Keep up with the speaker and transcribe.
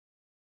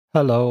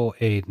Hello,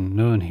 Aidan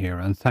Noon here,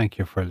 and thank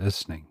you for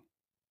listening.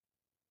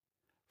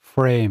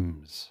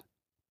 Frames,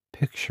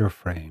 picture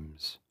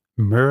frames,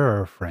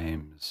 mirror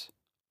frames,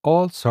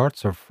 all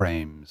sorts of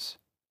frames.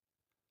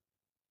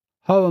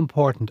 How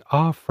important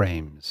are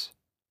frames?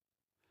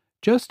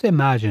 Just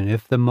imagine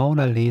if the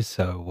Mona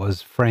Lisa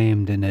was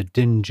framed in a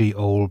dingy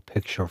old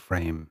picture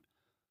frame.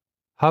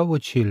 How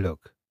would she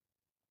look?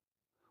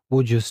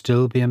 Would you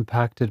still be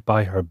impacted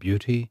by her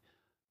beauty,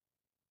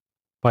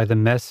 by the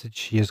message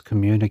she is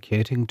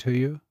communicating to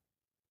you?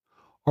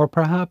 Or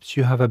perhaps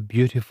you have a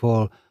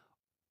beautiful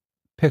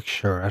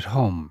picture at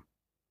home,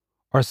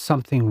 or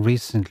something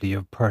recently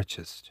you've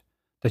purchased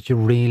that you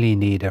really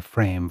need a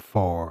frame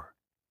for.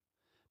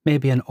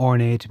 Maybe an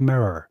ornate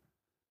mirror.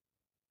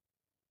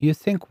 You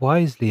think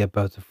wisely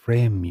about the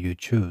frame you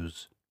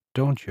choose,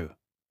 don't you?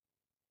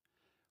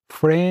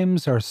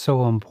 Frames are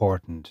so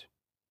important.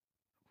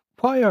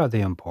 Why are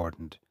they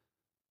important?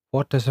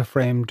 What does a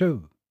frame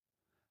do?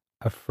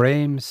 A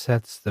frame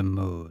sets the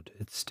mood.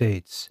 It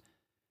states,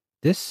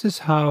 "This is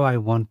how I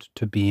want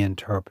to be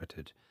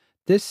interpreted.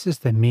 This is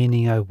the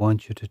meaning I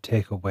want you to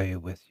take away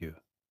with you."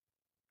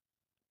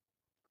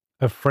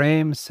 A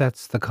frame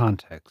sets the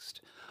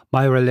context,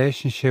 my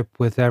relationship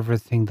with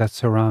everything that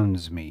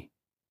surrounds me,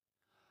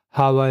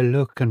 how I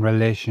look in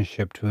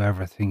relationship to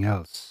everything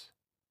else.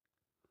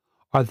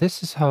 Or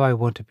this is how I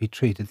want to be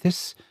treated.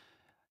 This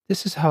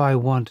is how I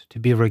want to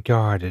be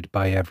regarded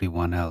by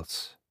everyone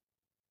else.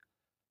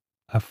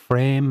 A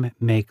frame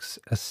makes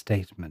a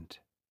statement.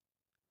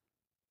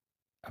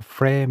 A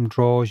frame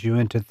draws you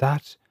into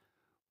that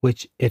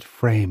which it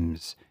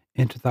frames,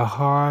 into the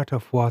heart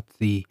of what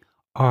the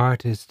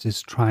artist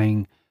is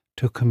trying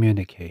to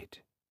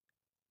communicate.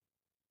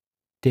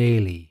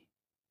 Daily,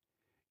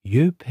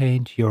 you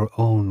paint your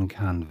own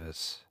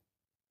canvas.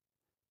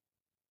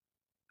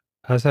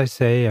 As I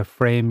say, a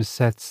frame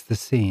sets the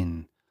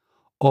scene.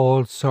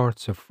 All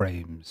sorts of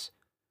frames.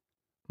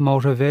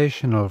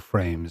 Motivational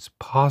frames,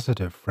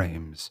 positive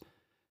frames,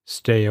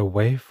 stay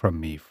away from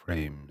me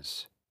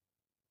frames.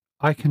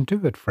 I can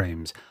do it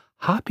frames,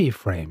 happy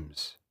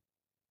frames.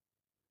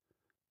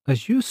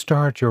 As you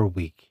start your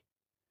week,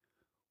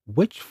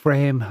 which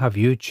frame have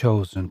you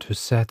chosen to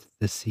set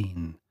the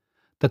scene,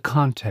 the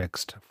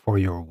context for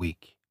your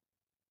week?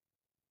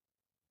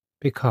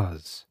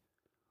 Because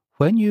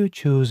when you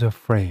choose a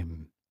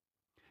frame,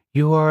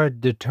 you are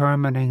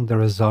determining the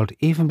result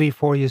even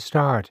before you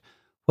start,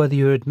 whether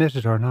you admit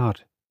it or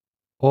not.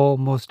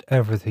 Almost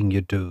everything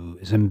you do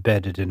is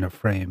embedded in a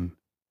frame.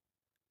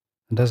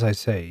 And as I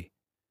say,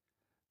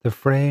 the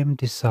frame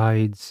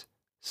decides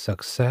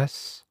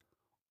success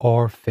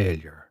or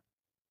failure.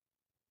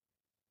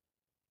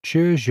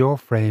 Choose your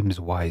frames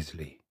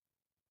wisely.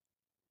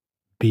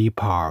 Be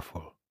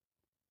powerful.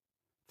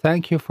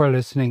 Thank you for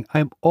listening.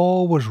 I'm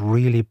always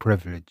really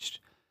privileged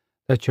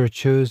that you're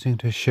choosing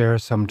to share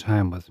some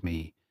time with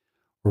me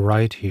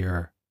right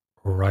here,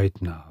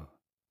 right now.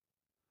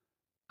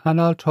 And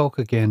I'll talk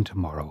again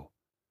tomorrow.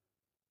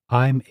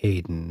 I'm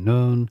Aidan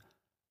Noon,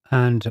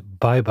 and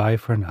bye-bye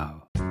for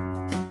now.